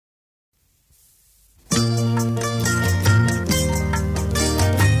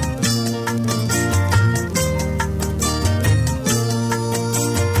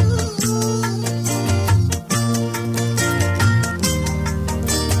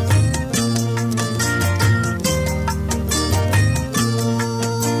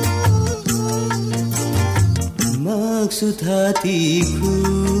Maksud hatiku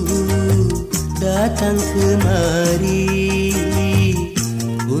datang kemari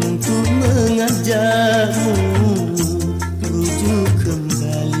untuk mengajakmu rujuk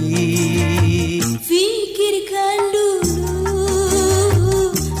kembali. Fikirkan dulu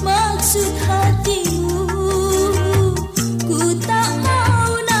maksud hatimu, ku tak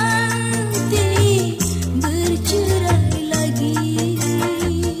mau nanti bercerai lagi.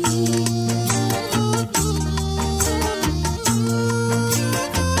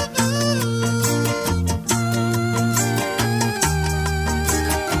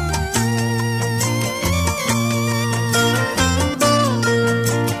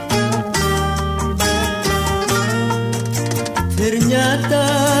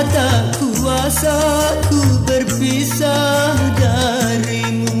 Ternyata tak kuasa ku berpisah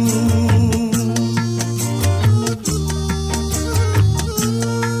darimu.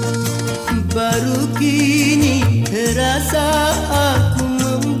 Baru kini terasa aku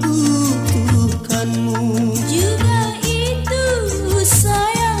membutuhkanmu. Juga itu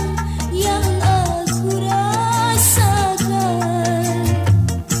sayang yang aku rasakan.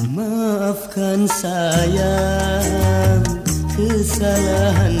 Maafkan sayang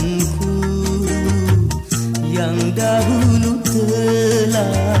kesalahanku yang dahulu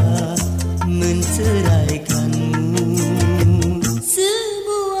telah menceraikanmu.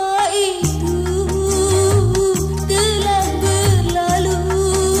 Semua itu telah berlalu,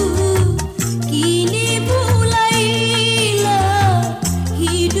 kini mulailah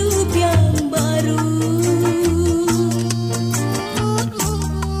hidup yang baru.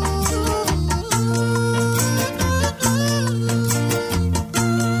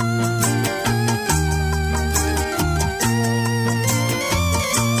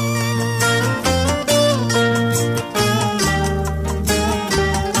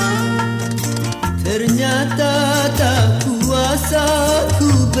 Ternyata tak kuasa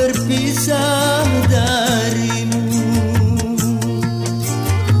ku berpisah darimu.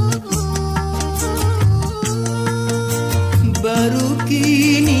 Baru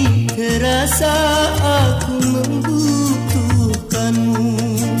kini terasa aku membutuhkanmu.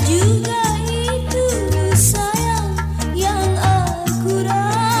 Juga itu sayang yang aku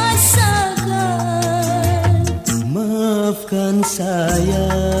rasakan. Maafkan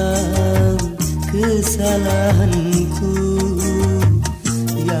sayang kesalahanku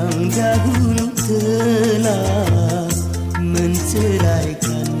yang dahulu telah